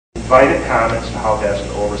invited comments to how best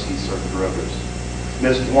to oversee certain derivatives.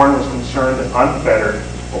 Ms. Bourne was concerned that unfettered,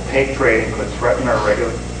 opaque trading could threaten our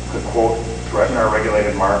regulated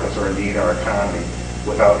markets or indeed our economy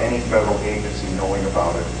without any federal agency knowing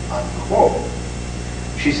about it, unquote.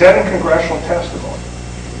 She said in congressional testimony,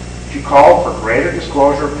 she called for greater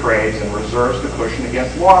disclosure of trades and reserves to cushion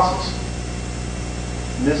against losses.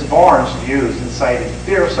 Ms. Bourne's views incited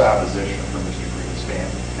fierce opposition from Mr. Greenspan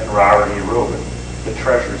and Robert E. Rubin, the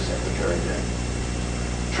Treasury Secretary then.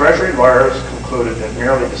 Treasury lawyers concluded that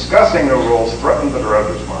merely discussing the rules threatened the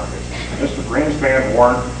derivatives market. Mr. Greenspan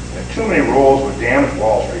warned that too many rules would damage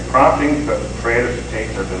Wall Street, prompting the traders to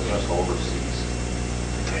take their business overseas.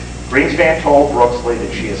 Greenspan told Brooksley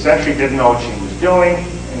that she essentially didn't know what she was doing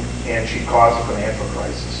and she caused a financial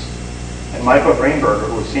crisis. And Michael Greenberger,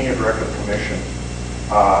 who was senior director of the commission,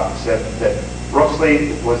 said that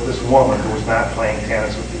Brooksley was this woman who was not playing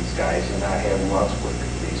tennis with these guys and not having lunch with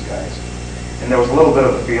these guys. And there was a little bit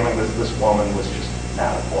of a feeling that this woman was just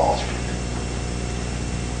not at Wall Street.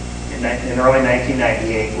 In early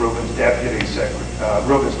 1998, Rubin's deputy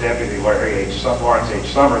lawyer, Lawrence H.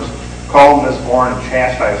 Summers, called Ms. Bourne and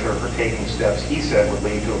chastised her for taking steps he said would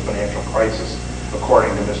lead to a financial crisis,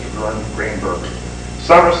 according to Mr. Greenberg.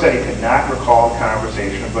 Summers said he could not recall the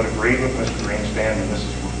conversation, but agreed with Mr. Greenspan and Mr.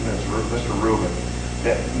 Rubin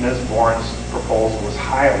that Ms. Bourne's proposal was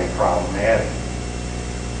highly problematic.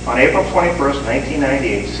 On April 21st,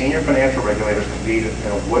 1998, senior financial regulators convened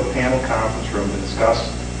in a wood panel conference room to discuss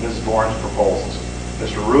Ms. Bourne's proposals.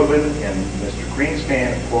 Mr. Rubin and Mr.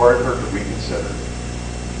 Greenspan implored her to reconsider.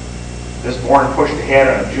 Ms. Bourne pushed ahead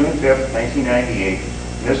on June 5th, 1998.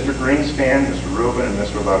 Mr. Greenspan, Mr. Rubin, and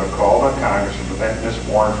Mr. Levitt called on Congress to prevent Ms.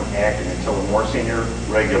 Bourne from acting until the more senior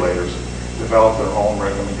regulators developed their own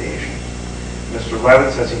recommendations. Mr.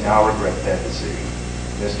 Levitt says he now regrets that decision.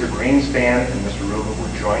 Mr. Greenspan and Mr. Rubin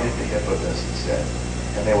were joined at the hip of this, he said,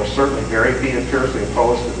 and they were certainly very fiercely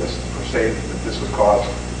opposed to this, for saying that this would cause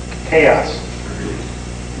chaos.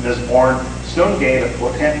 Ms. Bourne soon gave a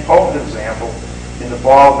potent example in the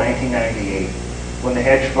fall of 1998 when the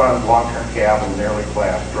hedge fund long-term capital nearly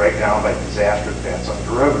collapsed, dragged down by disastrous bets on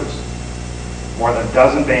derivatives. More than a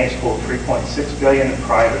dozen banks pulled $3.6 billion in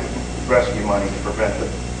private rescue money to prevent the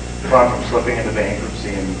fund from slipping into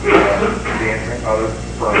bankruptcy and endangering other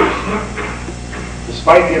firms.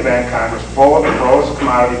 Despite the event, Congress froze the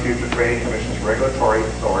Commodity Futures Trading Commission's regulatory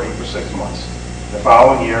authority for 6 months. The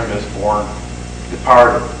following year, Ms. Bourne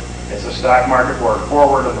departed. As the stock market roared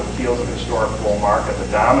forward on the heels of a historic bull market, the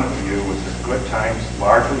dominant view was that good times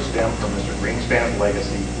largely stemmed from Mr. Greenspan's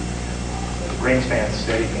legacy, Mr. Greenspan's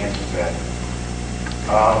steady hand to Fed.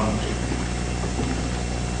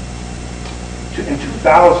 In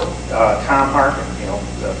 2000, Tom Harkin,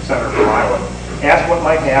 the senator from Iowa, asked what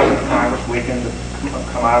might happen if Congress weakened the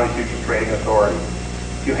Commodity Futures Trading Authority.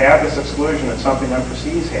 If you have this exclusion and something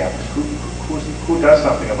unforeseen happens, who does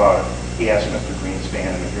something about it? He asked Mr.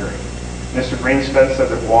 Greenspan in a hearing. Mr. Greenspan said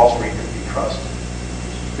that Wall Street could be trusted.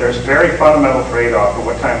 There's a very fundamental trade-off for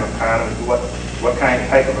what kind of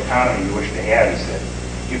type of economy you wish to have, he said.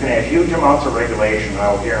 You can have huge amounts of regulation, and I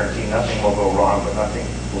will guarantee nothing will go wrong, but nothing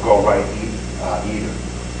will go right either.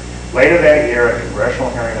 Later that year, at a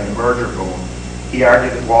congressional hearing on the merger boom, he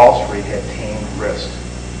argued that Wall Street had tamed risk.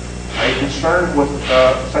 Are you concerned with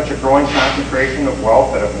such a growing concentration of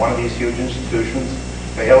wealth that if one of these huge institutions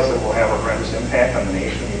fails, it will have a horrendous impact on the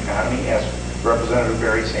nation and the economy, asked Representative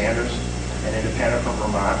Barry Sanders, an independent from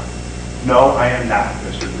Vermont? No, I am not,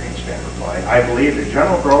 Mr. Greenspan replied. I believe that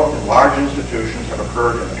general growth in large institutions have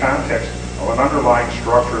occurred in the context of an underlying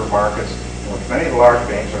structure of markets in which many of the large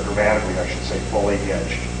banks are dramatically, I should say, fully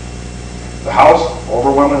hedged. The House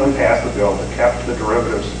overwhelmingly passed the bill that kept the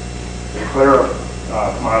derivatives clear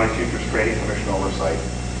of Commodity Futures Trading Commission oversight.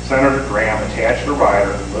 Senator Graham attached a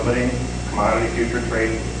rider limiting Commodity Futures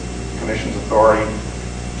Trading Commission's authority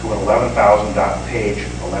to an 11,000-page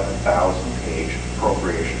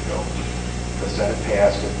appropriation bill. The Senate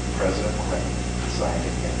passed it, President Clinton signed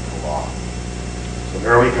it into law. So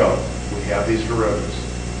there we go. We have these derivatives.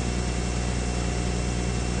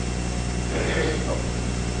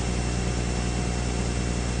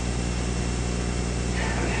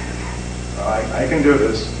 I can do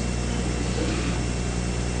this.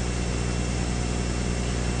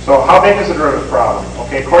 So how big is the derivatives problem?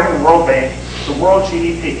 Okay, according to the World Bank, the world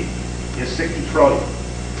GDP is 60 trillion.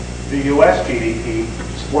 The U.S. GDP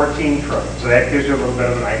is 14 trillion. So that gives you a little bit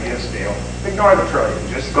of an idea of scale. Ignore the trillion.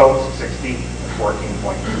 Just go 60 and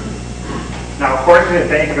 14.2. Now, according to the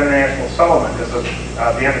Bank of International Settlement, as of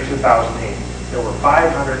the end of 2008, there were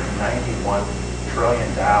 $591 trillion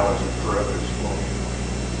of derivatives floating.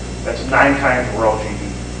 That's 9 times world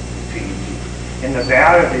GDP. And the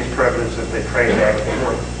value of these derivatives that they trade back and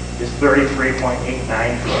forth is 33.89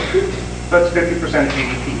 trillion. So that's 50% of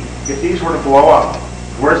GDP. If these were to blow up,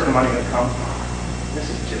 where's the money going to come from? This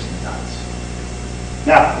is just nuts.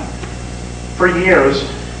 Now, for years,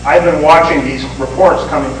 I've been watching these reports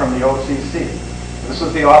coming from the OCC. This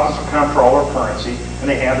is the Office of Comptroller of Currency, and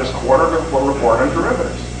they have this quarter report on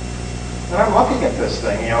derivatives. And I'm looking at this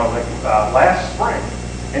thing, like last spring,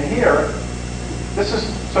 and here,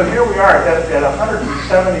 so here we are at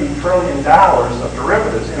 $170 trillion of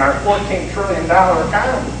derivatives in our $14 trillion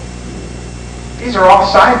economy. These are all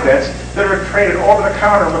side bets that are traded over the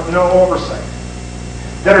counter with no oversight,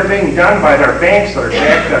 that are being done by their banks that are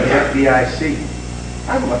backed by the FDIC.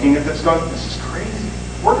 I'm looking at this going, this is crazy.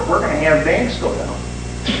 We're going to have banks go down.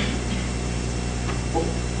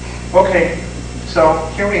 Okay, so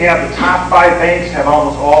here we have the top 5 banks have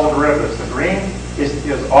almost all the derivatives. The green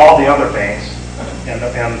is all the other banks, and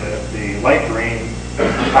the light green is the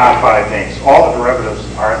top 5 banks. All the derivatives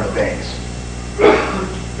are in the banks.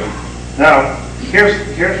 Now, here's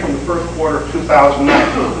from the first quarter of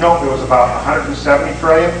 2009. Nope, it was about 170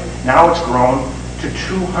 trillion. Now it's grown to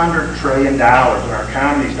 $200 trillion, and our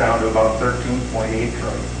economy's down to about 13.8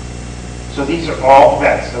 trillion. So these are all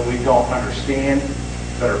bets that we don't understand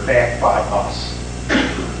that are backed by us.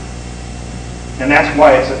 And that's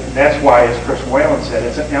why, as Chris Whalen said,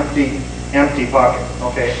 it's an empty bucket.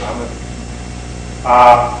 Okay, I'm going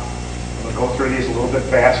to go through these a little bit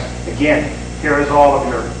fast. Again, here is all of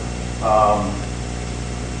your,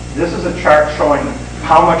 this is a chart showing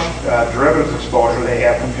how much derivatives exposure they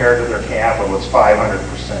have compared to their capital. It's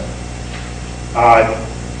 500%.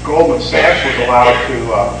 Goldman Sachs was allowed to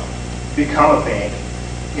become a bank,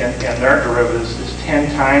 and their derivatives is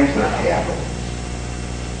 10 times their capital.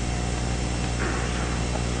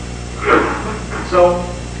 So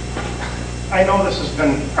I know this has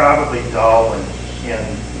been probably dull and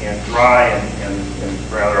dry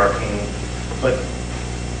and rather arcane, but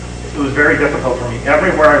it was very difficult for me.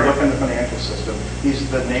 Everywhere I look in the financial system,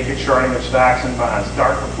 the naked shorting of stocks and bonds,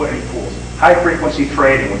 dark liquidity pools, high-frequency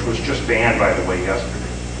trading, which was just banned, by the way, yesterday,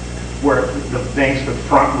 where the banks could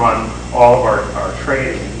front-run all of our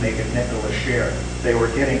trading and make a nickel a share. They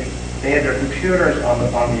had their computers on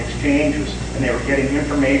the exchanges, and they were getting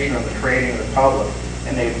information on the trading of the public,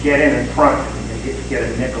 and they'd get in front and get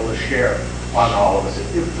a nickel a share on all of us.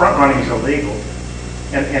 Front-running is illegal.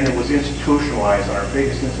 And it was institutionalized, and our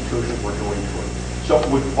biggest institutions were doing to it. So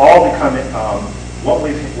we've all become, what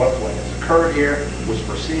has occurred here was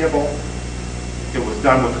foreseeable. It was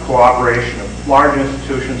done with the cooperation of large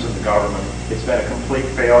institutions and the government. It's been a complete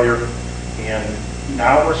failure, and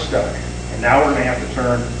now we're stuck. And now we're going to have to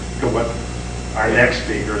turn to what our next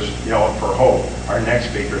speakers, for hope, our next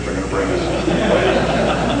speakers are going to bring us.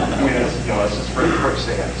 I mean, this is pretty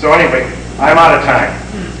sad. So anyway, I'm out of time.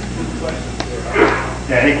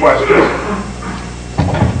 Any questions?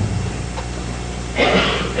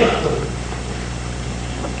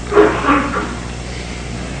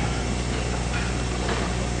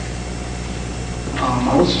 I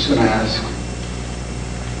was just going to ask,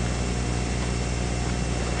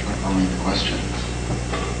 following the question,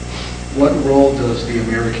 what role does the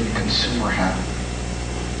American consumer have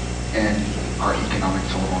in our economic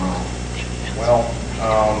turmoil? Well,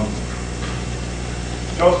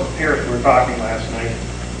 Joseph Pierce, we were talking last night.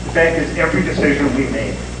 The fact is, every decision we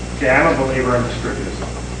make, okay, I'm a believer in distributism,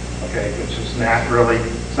 okay, which is not really,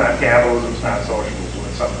 it's not capitalism, it's not socialism,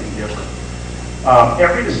 it's something different.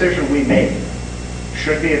 Every decision we make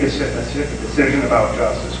should be a decision about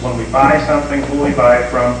justice. When we buy something, who we buy it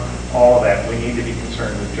from, all of that, we need to be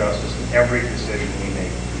concerned with justice in every decision we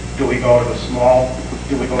make. Do we go to the small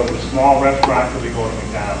restaurant, do we go to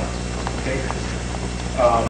McDonald's, okay?